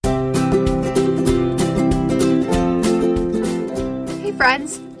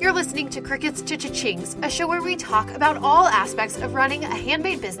friends. You're listening to Crickets to Cha-Chings, a show where we talk about all aspects of running a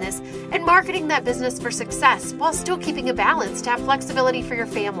handmade business and marketing that business for success while still keeping a balance to have flexibility for your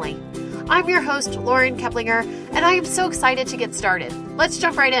family. I'm your host, Lauren Keplinger, and I am so excited to get started. Let's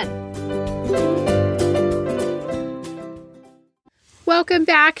jump right in. Welcome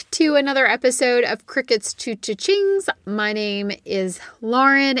back to another episode of Crickets to Cha-Chings. My name is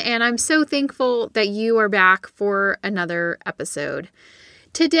Lauren, and I'm so thankful that you are back for another episode.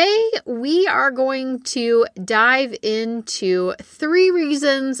 Today, we are going to dive into 3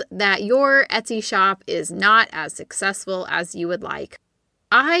 reasons that your Etsy shop is not as successful as you would like.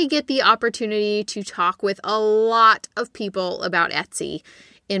 I get the opportunity to talk with a lot of people about Etsy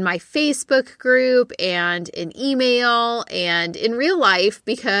in my Facebook group and in email and in real life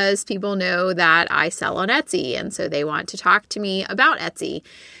because people know that I sell on Etsy and so they want to talk to me about Etsy.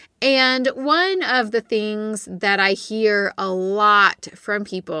 And one of the things that I hear a lot from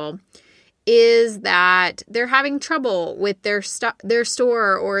people is that they're having trouble with their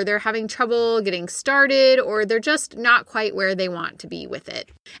store, or they're having trouble getting started, or they're just not quite where they want to be with it.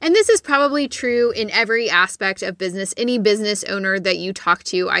 And this is probably true in every aspect of business. Any business owner that you talk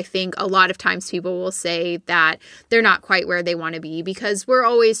to, I think a lot of times people will say that they're not quite where they want to be because we're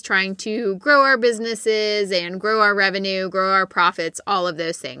always trying to grow our businesses and grow our revenue, grow our profits, all of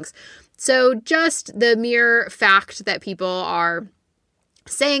those things. So just the mere fact that people are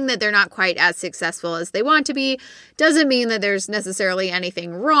saying that they're not quite as successful as they want to be doesn't mean that there's necessarily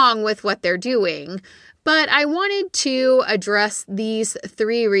anything wrong with what they're doing. But I wanted to address these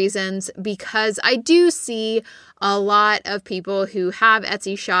 3 reasons because I do see a lot of people who have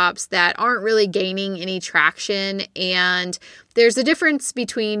Etsy shops that aren't really gaining any traction. And there's a difference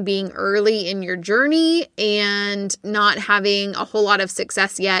between being early in your journey and not having a whole lot of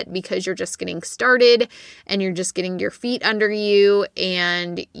success yet because you're just getting started and you're just getting your feet under you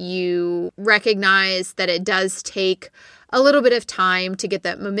and you recognize that it does take a little bit of time to get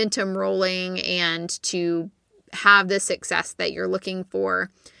that momentum rolling and to have the success that you're looking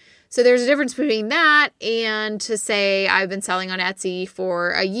for. So there's a difference between that and to say I've been selling on Etsy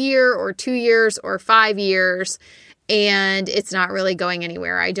for a year or 2 years or 5 years and it's not really going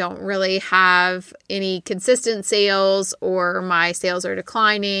anywhere. I don't really have any consistent sales or my sales are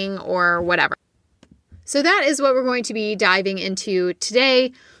declining or whatever. So that is what we're going to be diving into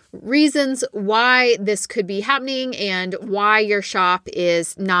today. Reasons why this could be happening and why your shop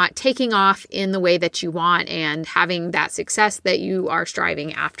is not taking off in the way that you want and having that success that you are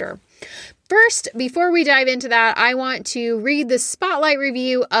striving after. First, before we dive into that, I want to read the spotlight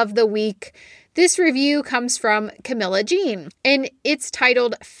review of the week. This review comes from Camilla Jean, and it's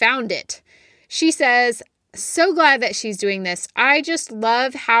titled Found It. She says, "So glad that she's doing this. I just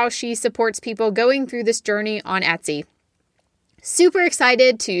love how she supports people going through this journey on Etsy. Super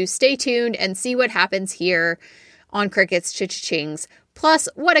excited to stay tuned and see what happens here on Crickets to Cha-Chings. Plus,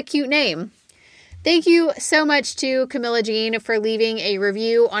 what a cute name." Thank you so much to Camilla Jean for leaving a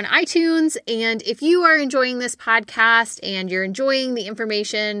review on iTunes. And if you are enjoying this podcast and you're enjoying the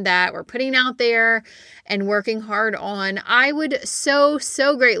information that we're putting out there and working hard on, I would so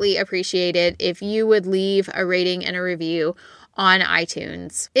greatly appreciate it if you would leave a rating and a review on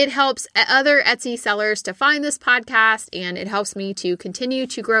iTunes. It helps other Etsy sellers to find this podcast, and it helps me to continue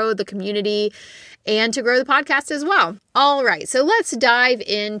to grow the community and to grow the podcast as well. All right, so let's dive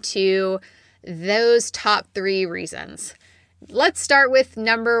into those top 3 reasons. Let's start with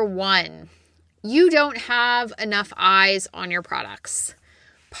number 1. You don't have enough eyes on your products.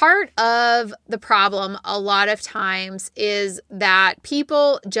 Part of the problem a lot of times is that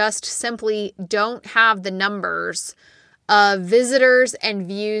people just simply don't have the numbers of visitors and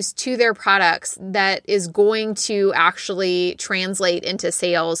views to their products that is going to actually translate into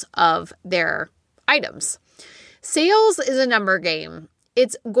sales of their items. Sales is a number game.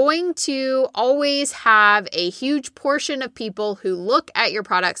 It's going to always have a huge portion of people who look at your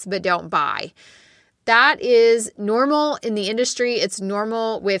products but don't buy. That is normal in the industry. It's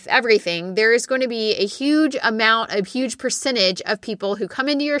normal with everything. There is going to be a huge percentage of people who come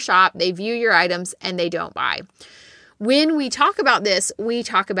into your shop, they view your items, and they don't buy. When we talk about this, we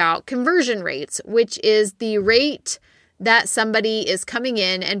talk about conversion rates, which is the rate that somebody is coming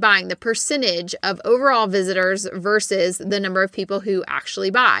in and buying, the percentage of overall visitors versus the number of people who actually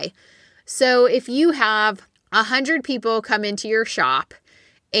buy. So if you have 100 people come into your shop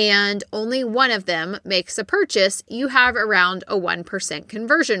and only one of them makes a purchase, you have around a 1%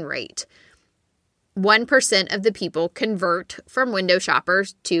 conversion rate. 1% of the people convert from window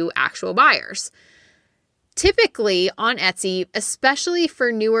shoppers to actual buyers. Typically on Etsy, especially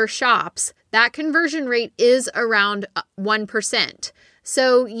for newer shops, that conversion rate is around 1%.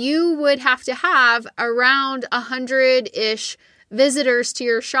 So you would have to have around 100-ish visitors to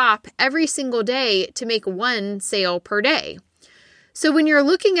your shop every single day to make one sale per day. So when you're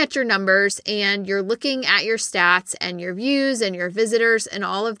looking at your numbers and you're looking at your stats and your views and your visitors and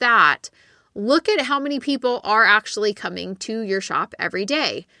all of that, look at how many people are actually coming to your shop every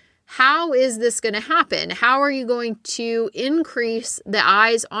day. How is this going to happen? How are you going to increase the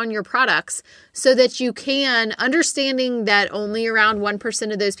eyes on your products so that you can, understanding that only around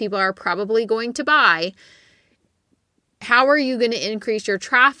 1% of those people are probably going to buy, how are you going to increase your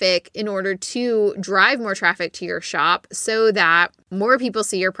traffic in order to drive more traffic to your shop so that more people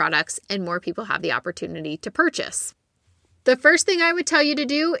see your products and more people have the opportunity to purchase? The first thing I would tell you to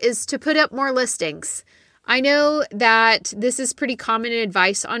do is to put up more listings. I know that this is pretty common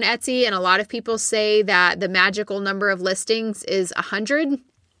advice on Etsy, and a lot of people say that the magical number of listings is 100.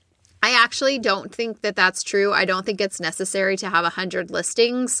 I actually don't think that that's true. I don't think it's necessary to have 100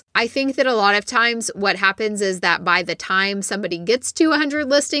 listings. I think that a lot of times what happens is that by the time somebody gets to 100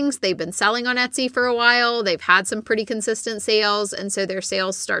 listings, they've been selling on Etsy for a while. They've had some pretty consistent sales, and so their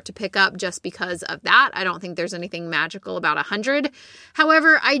sales start to pick up just because of that. I don't think there's anything magical about 100.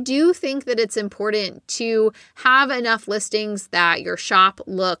 However, I do think that it's important to have enough listings that your shop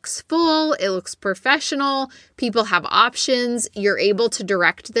looks full, it looks professional, people have options, you're able to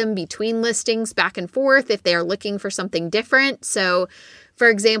direct them between listings back and forth if they're looking for something different. So, for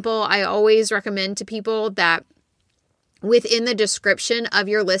example, I always recommend to people that within the description of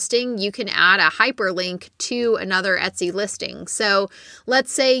your listing, you can add a hyperlink to another Etsy listing. So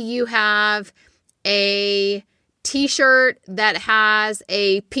let's say you have a t-shirt that has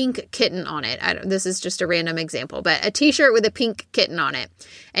a pink kitten on it. This is just a random example, but a t-shirt with a pink kitten on it.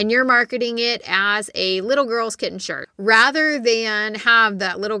 And you're marketing it as a little girl's kitten shirt. Rather than have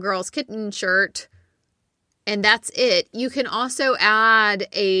that little girl's kitten shirt and that's it, you can also add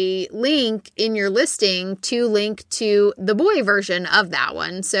a link in your listing to link to the boy version of that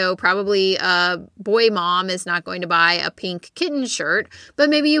one. So probably a boy mom is not going to buy a pink kitten shirt, but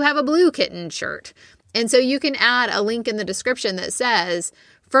maybe you have a blue kitten shirt. And so you can add a link in the description that says,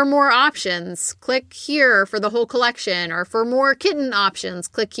 for more options, click here for the whole collection, or for more kitten options,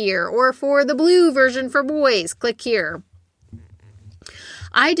 click here, or for the blue version for boys, click here.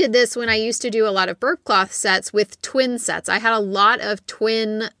 I did this when I used to do a lot of burp cloth sets with twin sets. I had a lot of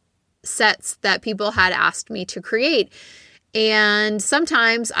twin sets that people had asked me to create. And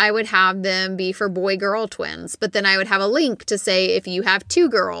sometimes I would have them be for boy-girl twins, but then I would have a link to say if you have two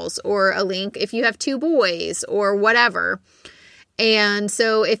girls, or a link if you have two boys, or whatever. And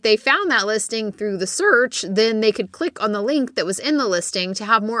so if they found that listing through the search, then they could click on the link that was in the listing to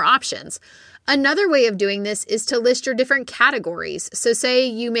have more options. Another way of doing this is to list your different categories. So say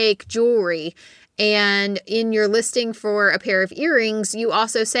you make jewelry, and in your listing for a pair of earrings, you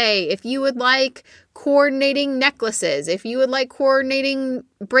also say if you would like coordinating necklaces, if you would like coordinating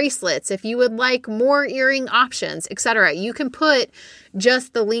bracelets, if you would like more earring options, etc. You can put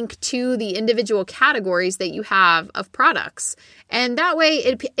just the link to the individual categories that you have of products. And that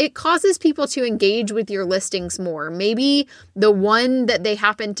way it causes people to engage with your listings more. Maybe the one that they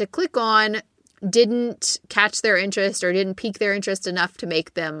happen to click on didn't catch their interest or didn't pique their interest enough to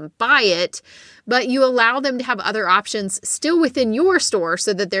make them buy it, but you allow them to have other options still within your store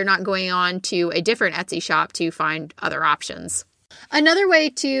so that they're not going on to a different Etsy shop to find other options. Another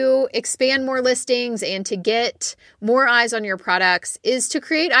way to expand more listings and to get more eyes on your products is to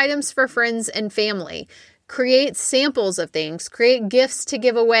create items for friends and family. Create samples of things, create gifts to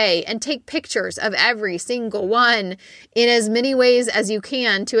give away, and take pictures of every single one in as many ways as you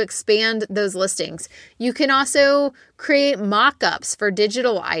can to expand those listings. You can also create mock-ups for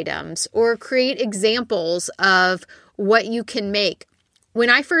digital items or create examples of what you can make. When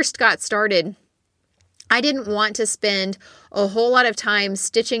I first got started, I didn't want to spend a whole lot of time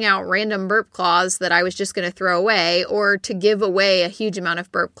stitching out random burp claws that I was just going to throw away, or to give away a huge amount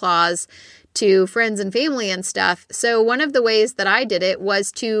of burp claws to friends and family and stuff. So one of the ways that I did it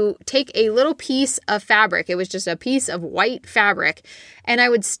was to take a little piece of fabric. It was just a piece of white fabric, and I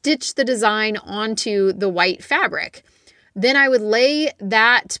would stitch the design onto the white fabric. Then I would lay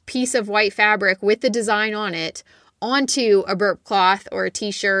that piece of white fabric with the design on it onto a burp cloth or a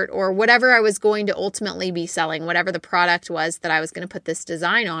t-shirt or whatever I was going to ultimately be selling, whatever the product was that I was going to put this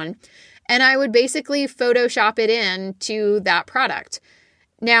design on. And I would basically Photoshop it in to that product.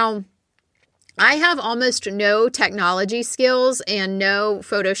 Now, I have almost no technology skills and no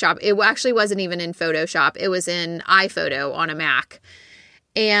Photoshop. It actually wasn't even in Photoshop. It was in iPhoto on a Mac.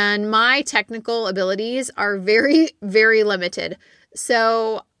 And my technical abilities are very, very limited.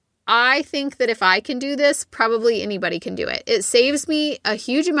 So I think that if I can do this, probably anybody can do it. It saves me a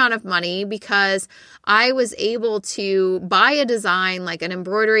huge amount of money because I was able to buy a design like an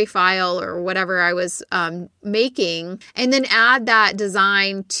embroidery file or whatever I was making, and then add that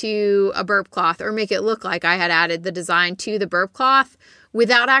design to a burp cloth or make it look like I had added the design to the burp cloth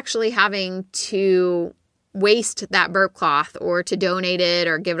without actually having to waste that burp cloth or to donate it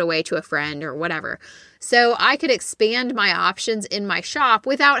or give it away to a friend or whatever. So I could expand my options in my shop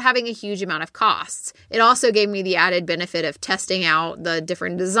without having a huge amount of costs. It also gave me the added benefit of testing out the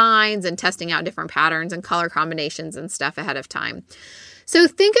different designs and testing out different patterns and color combinations and stuff ahead of time. So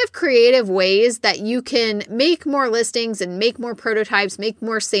think of creative ways that you can make more listings and make more prototypes, make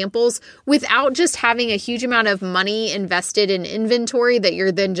more samples without just having a huge amount of money invested in inventory that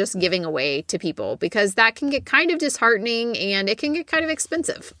you're then just giving away to people, because that can get kind of disheartening and it can get kind of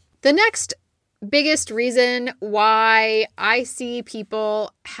expensive. The next biggest reason why I see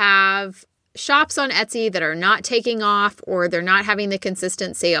people have shops on Etsy that are not taking off or they're not having the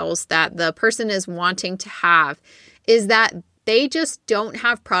consistent sales that the person is wanting to have is that they just don't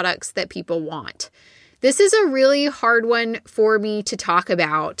have products that people want. This is a really hard one for me to talk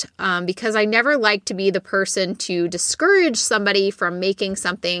about because I never like to be the person to discourage somebody from making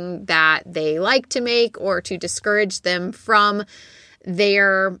something that they like to make or to discourage them from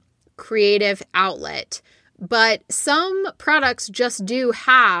their creative outlet. But some products just do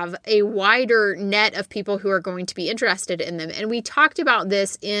have a wider net of people who are going to be interested in them. And we talked about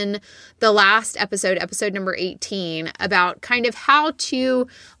this in the last episode, episode number 18, about kind of how to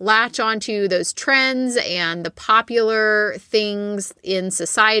latch onto those trends and the popular things in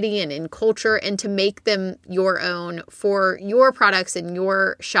society and in culture and to make them your own for your products and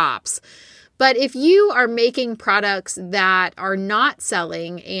your shops. But if you are making products that are not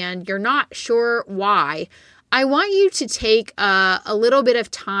selling and you're not sure why, I want you to take a little bit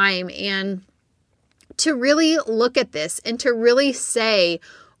of time and to really look at this and to really say,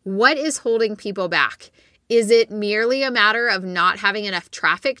 what is holding people back? Is it merely a matter of not having enough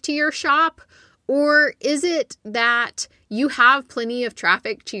traffic to your shop? Or is it that you have plenty of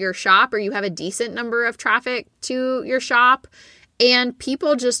traffic to your shop or you have a decent number of traffic to your shop and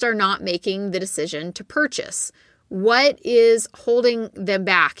people just are not making the decision to purchase? What is holding them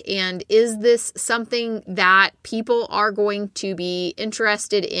back? And is this something that people are going to be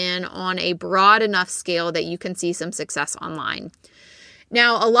interested in on a broad enough scale that you can see some success online?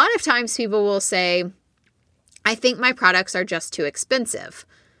 Now, a lot of times people will say, I think my products are just too expensive,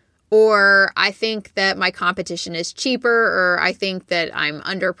 or I think that my competition is cheaper, or I think that I'm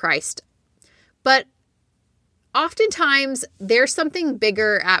underpriced. But oftentimes, there's something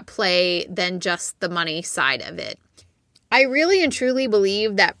bigger at play than just the money side of it. I really and truly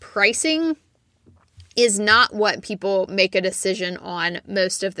believe that pricing is not what people make a decision on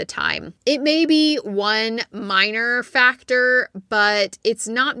most of the time. It may be one minor factor, but it's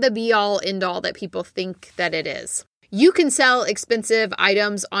not the be-all, end-all that people think that it is. You can sell expensive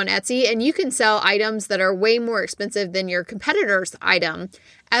items on Etsy, and you can sell items that are way more expensive than your competitor's item,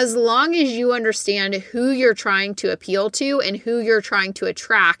 as long as you understand who you're trying to appeal to and who you're trying to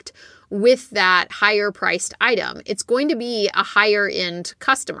attract with that higher priced item. It's going to be a higher end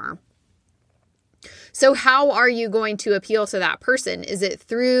customer. So how are you going to appeal to that person? Is it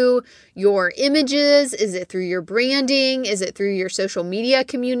through your images? Is it through your branding? Is it through your social media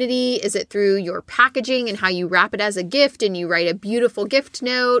community? Is it through your packaging and how you wrap it as a gift and you write a beautiful gift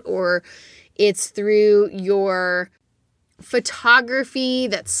note? Or it's through your photography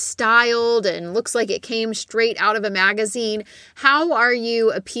that's styled and looks like it came straight out of a magazine? How are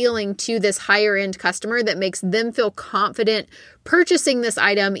you appealing to this higher end customer that makes them feel confident purchasing this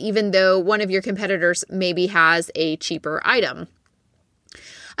item, even though one of your competitors maybe has a cheaper item?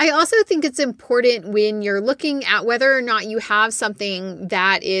 I also think it's important when you're looking at whether or not you have something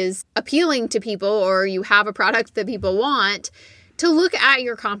that is appealing to people or you have a product that people want, to look at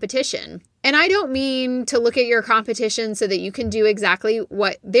your competition. And I don't mean to look at your competition so that you can do exactly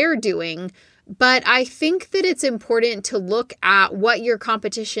what they're doing, but I think that it's important to look at what your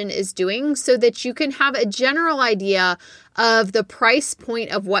competition is doing so that you can have a general idea of the price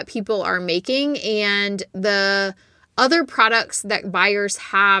point of what people are making and the other products that buyers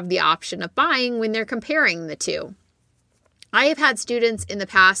have the option of buying when they're comparing the two. I have had students in the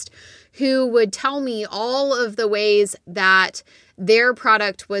past who would tell me all of the ways that their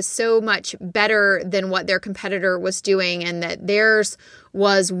product was so much better than what their competitor was doing and that theirs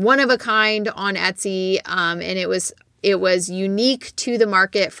was one of a kind on Etsy, and it was unique to the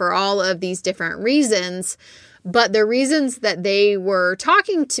market for all of these different reasons. But the reasons that they were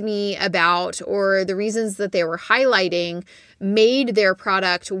talking to me about, or the reasons that they were highlighting, made their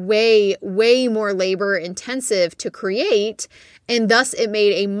product way, way more labor intensive to create, and thus it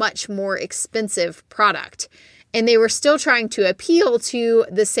made a much more expensive product. And they were still trying to appeal to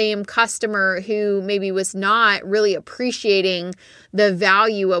the same customer who maybe was not really appreciating the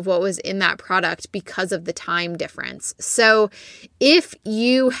value of what was in that product because of the time difference. So if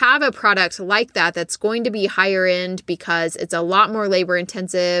you have a product like that that's going to be higher end because it's a lot more labor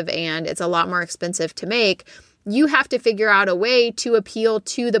intensive and it's a lot more expensive to make, you have to figure out a way to appeal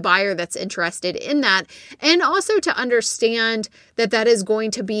to the buyer that's interested in that, and also to understand that that is going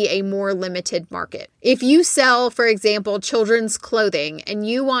to be a more limited market. If you sell, for example, children's clothing and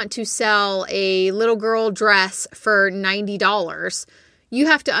you want to sell a little girl dress for $90, you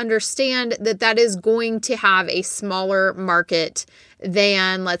have to understand that that is going to have a smaller market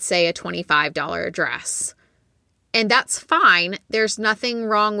than, let's say, a $25 dress. And that's fine. There's nothing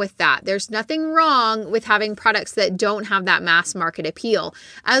wrong with that. There's nothing wrong with having products that don't have that mass market appeal,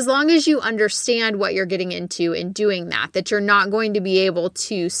 as long as you understand what you're getting into in doing that you're not going to be able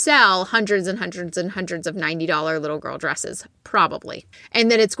to sell hundreds and hundreds and hundreds of $90 little girl dresses, probably. And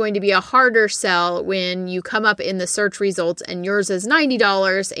then it's going to be a harder sell when you come up in the search results and yours is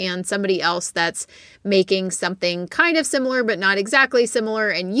 $90 and somebody else that's making something kind of similar but not exactly similar,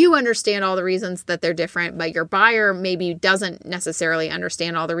 and you understand all the reasons that they're different, but your buyer maybe doesn't necessarily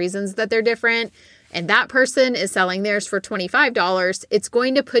understand all the reasons that they're different, and that person is selling theirs for $25, it's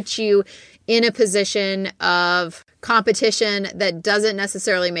going to put you in a position of competition that doesn't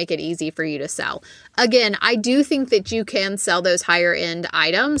necessarily make it easy for you to sell. Again, I do think that you can sell those higher end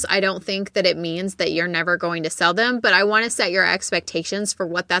items. I don't think that it means that you're never going to sell them, but I want to set your expectations for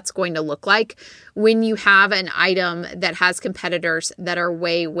what that's going to look like when you have an item that has competitors that are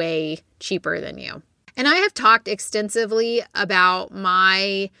way, way cheaper than you. And I have talked extensively about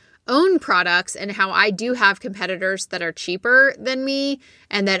my own products and how I do have competitors that are cheaper than me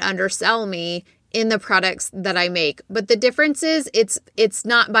and that undersell me in the products that I make. But the difference is it's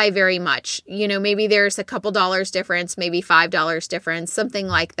not by very much. You know, maybe there's a couple dollars difference, maybe $5 difference, something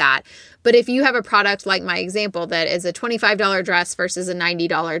like that. But if you have a product like my example that is a $25 dress versus a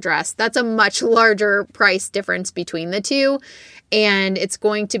 $90 dress, that's a much larger price difference between the two. And it's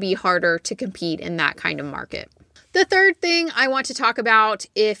going to be harder to compete in that kind of market. The third thing I want to talk about,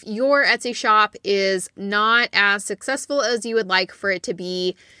 if your Etsy shop is not as successful as you would like for it to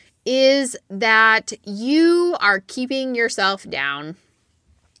be, is that you are keeping yourself down.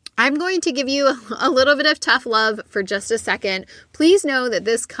 I'm going to give you a little bit of tough love for just a second. Please know that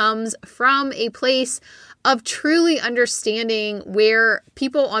this comes from a place of truly understanding where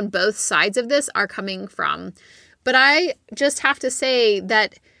people on both sides of this are coming from. But I just have to say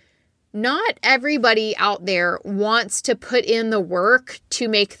that not everybody out there wants to put in the work to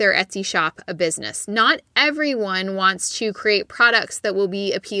make their Etsy shop a business. Not everyone wants to create products that will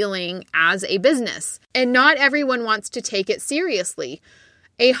be appealing as a business. And not everyone wants to take it seriously.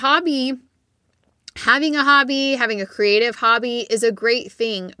 Having a creative hobby is a great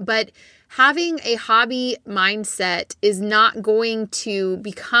thing, but having a hobby mindset is not going to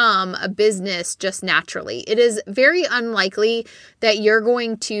become a business just naturally. It is very unlikely that you're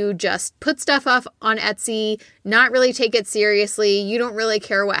going to just put stuff up on Etsy, not really take it seriously. You don't really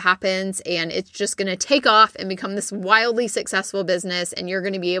care what happens, and it's just going to take off and become this wildly successful business, and you're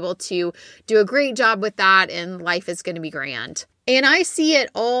going to be able to do a great job with that, and life is going to be grand. And I see it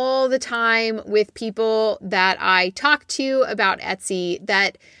all the time with people that I talk to about Etsy,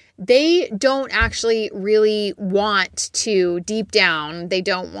 that they don't actually really want to, deep down, they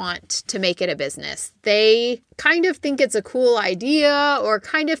don't want to make it a business. They kind of think it's a cool idea or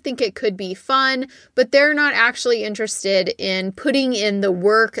kind of think it could be fun, but they're not actually interested in putting in the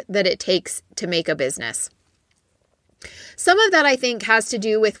work that it takes to make a business. Some of that, I think, has to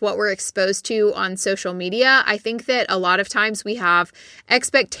do with what we're exposed to on social media. I think that a lot of times we have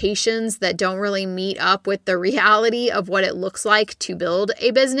expectations that don't really meet up with the reality of what it looks like to build a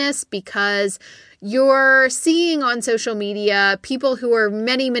business, because you're seeing on social media people who are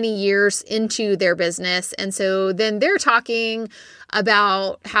many, many years into their business. And so then they're talking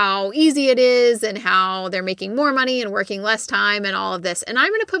about how easy it is and how they're making more money and working less time and all of this. And I'm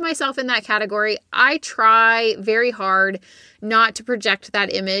going to put myself in that category. I try very hard not to project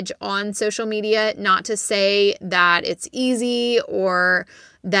that image on social media, not to say that it's easy or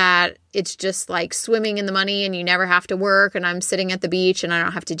that it's just like swimming in the money and you never have to work and I'm sitting at the beach and I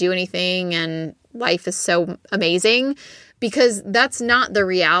don't have to do anything and life is so amazing, because that's not the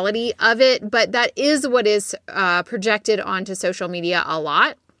reality of it, but that is what is projected onto social media a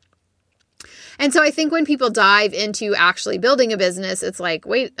lot. And so I think when people dive into actually building a business, it's like,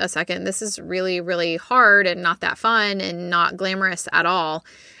 wait a second, this is really, really hard and not that fun and not glamorous at all.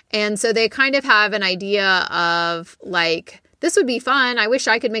 And so they kind of have an idea of like, this would be fun. I wish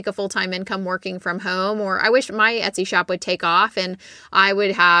I could make a full-time income working from home, or I wish my Etsy shop would take off and I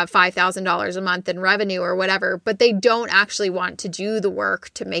would have $5,000 a month in revenue or whatever, but they don't actually want to do the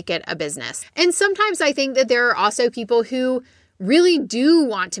work to make it a business. And sometimes I think that there are also people who really do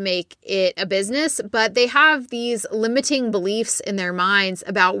want to make it a business, but they have these limiting beliefs in their minds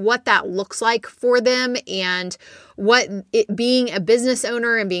about what that looks like for them and what it being a business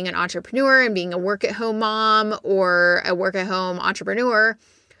owner and being an entrepreneur and being a work-at-home mom or a work-at-home entrepreneur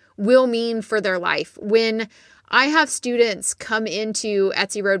will mean for their life. When I have students come into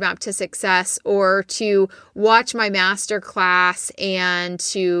Etsy Roadmap to Success or to watch my master class and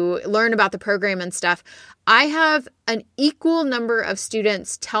to learn about the program and stuff, I have an equal number of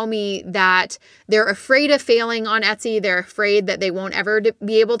students tell me that they're afraid of failing on Etsy. They're afraid that they won't ever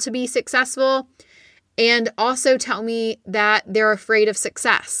be able to be successful. And also tell me that they're afraid of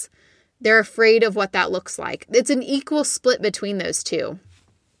success. They're afraid of what that looks like. It's an equal split between those two.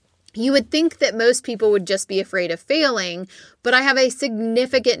 You would think that most people would just be afraid of failing, but I have a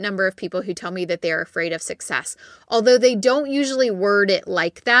significant number of people who tell me that they're afraid of success. Although they don't usually word it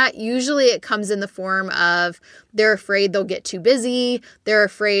like that, usually it comes in the form of they're afraid they'll get too busy, they're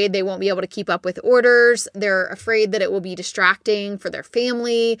afraid they won't be able to keep up with orders, they're afraid that it will be distracting for their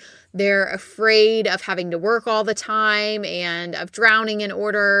family, they're afraid of having to work all the time and of drowning in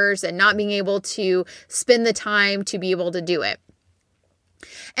orders and not being able to spend the time to be able to do it.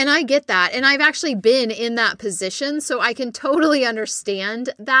 And I get that. And I've actually been in that position, so I can totally understand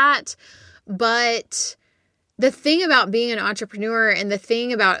that. But the thing about being an entrepreneur and the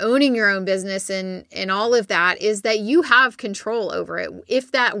thing about owning your own business and all of that is that you have control over it.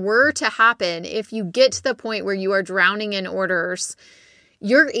 If that were to happen, if you get to the point where you are drowning in orders,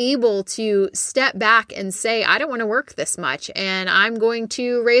 you're able to step back and say, I don't want to work this much and I'm going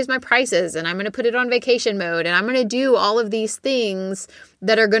to raise my prices and I'm going to put it on vacation mode and I'm going to do all of these things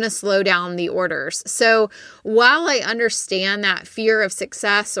that are going to slow down the orders. So while I understand that fear of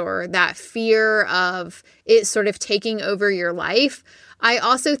success or that fear of it sort of taking over your life, I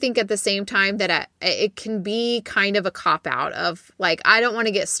also think at the same time that it can be kind of a cop-out of like, I don't want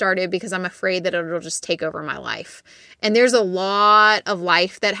to get started because I'm afraid that it'll just take over my life. And there's a lot of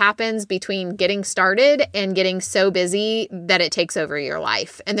life that happens between getting started and getting so busy that it takes over your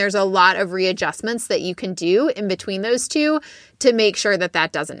life. And there's a lot of readjustments that you can do in between those two to make sure that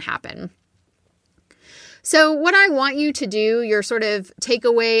that doesn't happen. So what I want you to do, your sort of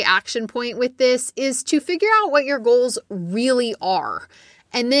takeaway action point with this, is to figure out what your goals really are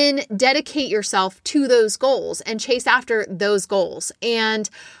and then dedicate yourself to those goals and chase after those goals. And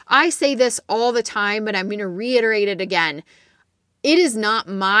I say this all the time, but I'm going to reiterate it again. It is not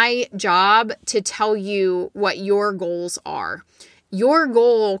my job to tell you what your goals are. Your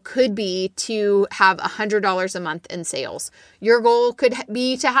goal could be to have $100 a month in sales. Your goal could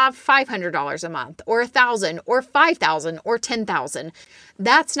be to have $500 a month or $1,000 or $5,000 or $10,000.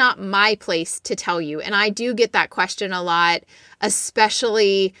 That's not my place to tell you. And I do get that question a lot,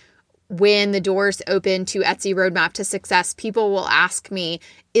 especially when the doors open to Etsy Roadmap to Success. People will ask me,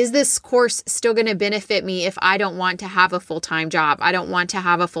 is this course still going to benefit me if I don't want to have a full-time job? I don't want to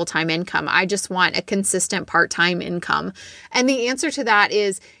have a full-time income. I just want a consistent part-time income. And the answer to that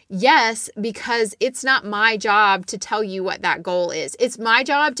is yes, because it's not my job to tell you what that goal is. It's my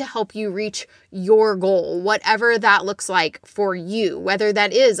job to help you reach your goal, whatever that looks like for you, whether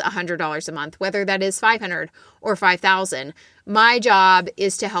that is $100 a month, whether that is $500 or $5,000. My job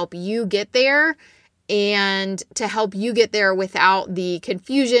is to help you get there and to help you get there without the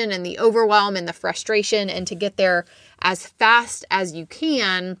confusion and the overwhelm and the frustration and to get there as fast as you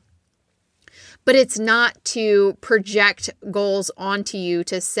can. But it's not to project goals onto you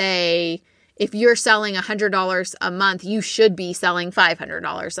to say, if you're selling $100 a month, you should be selling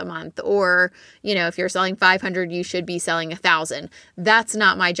 $500 a month. Or, if you're selling $500, you should be selling $1,000. That's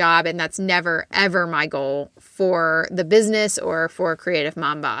not my job. And that's never, ever my goal for the business or for Creative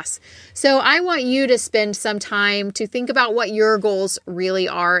Mom Boss. So I want you to spend some time to think about what your goals really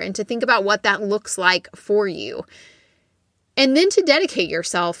are and to think about what that looks like for you. And then to dedicate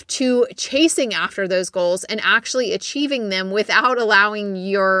yourself to chasing after those goals and actually achieving them without allowing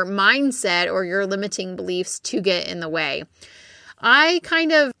your mindset or your limiting beliefs to get in the way. I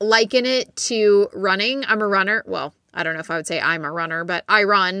kind of liken it to running. I'm a runner. Well, I don't know if I would say I'm a runner, but I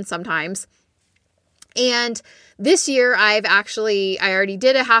run sometimes. And this year I already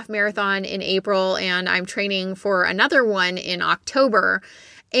did a half marathon in April and I'm training for another one in October.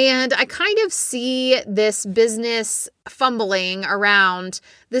 And I kind of see this business fumbling around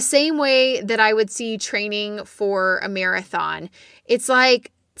the same way that I would see training for a marathon. It's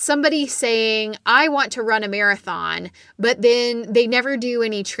like somebody saying, I want to run a marathon, but then they never do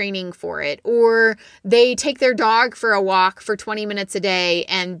any training for it. Or they take their dog for a walk for 20 minutes a day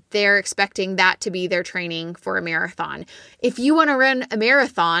and they're expecting that to be their training for a marathon. If you want to run a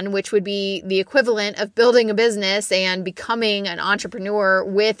marathon, which would be the equivalent of building a business and becoming an entrepreneur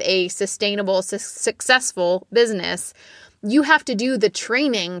with a sustainable, successful business, you have to do the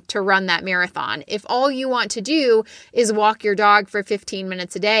training to run that marathon. If all you want to do is walk your dog for 15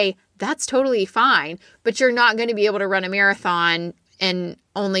 minutes a day, that's totally fine, but you're not going to be able to run a marathon and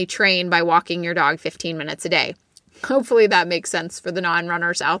only train by walking your dog 15 minutes a day. Hopefully that makes sense for the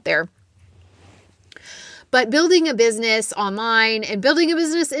non-runners out there. But building a business online and building a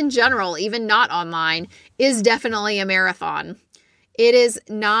business in general, even not online, is definitely a marathon. It is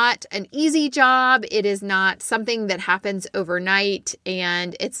not an easy job. It is not something that happens overnight,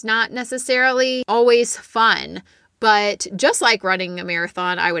 and it's not necessarily always fun. But just like running a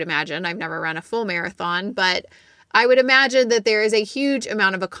marathon, I would imagine, I've never run a full marathon, but I would imagine that there is a huge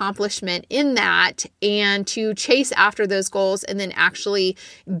amount of accomplishment in that, and to chase after those goals and then actually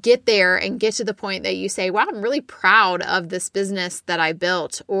get there and get to the point that you say, wow, I'm really proud of this business that I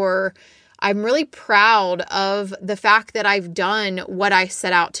built, or I'm really proud of the fact that I've done what I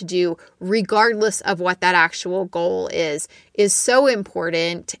set out to do, regardless of what that actual goal is so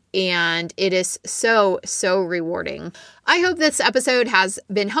important, and it is so rewarding. I hope this episode has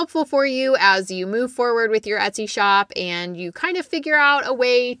been helpful for you as you move forward with your Etsy shop and you kind of figure out a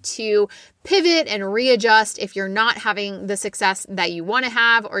way to pivot and readjust if you're not having the success that you want to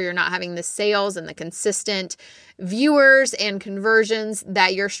have, or you're not having the sales and the consistent viewers and conversions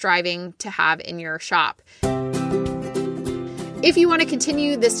that you're striving to have in your shop. If you want to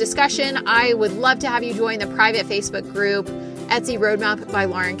continue this discussion, I would love to have you join the private Facebook group, Etsy Roadmap by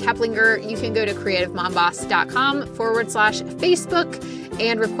Lauren Keplinger. You can go to creativemomboss.com/Facebook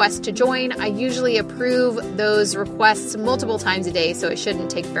and request to join. I usually approve those requests multiple times a day, so it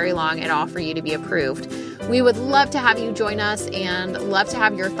shouldn't take very long at all for you to be approved. We would love to have you join us and love to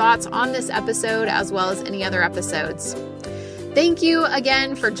have your thoughts on this episode as well as any other episodes. Thank you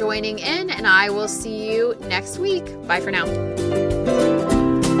again for joining in, and I will see you next week. Bye for now.